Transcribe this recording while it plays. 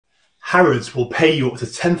Harrods will pay you up to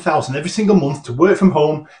 $10,000 every single month to work from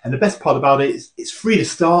home, and the best part about it is it's free to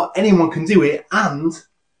start, anyone can do it, and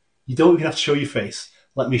you don't even have to show your face.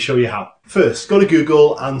 Let me show you how. First, go to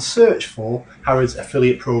Google and search for Harrods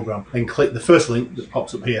Affiliate Program. Then click the first link that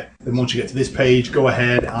pops up here. Then once you get to this page, go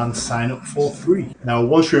ahead and sign up for free. Now,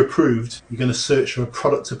 once you're approved, you're going to search for a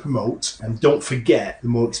product to promote. And don't forget, the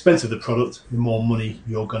more expensive the product, the more money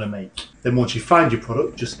you're going to make. Then once you find your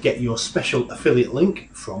product, just get your special affiliate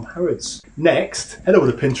link from Harrods. Next, head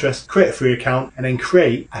over to Pinterest, create a free account, and then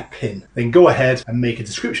create a pin. Then go ahead and make a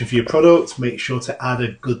description for your product. Make sure to add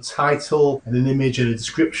a good title and an image and a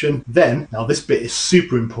description. Then, now this bit is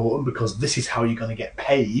super important because this is how you're going to get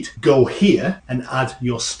paid. Go here and add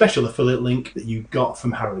your special affiliate link that you got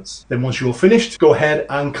from Harrods. Then once you're all finished, go ahead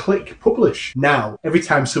and click publish. Now, every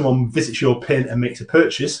time someone visits your pin and makes a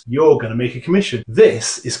purchase, you're going to make a commission.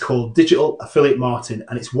 This is called digital affiliate marketing,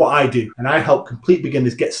 and it's what I do. And I help complete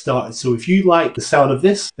beginners get started. So if you like the sound of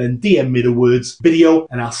this, then DM me the words video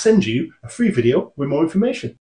and I'll send you a free video with more information.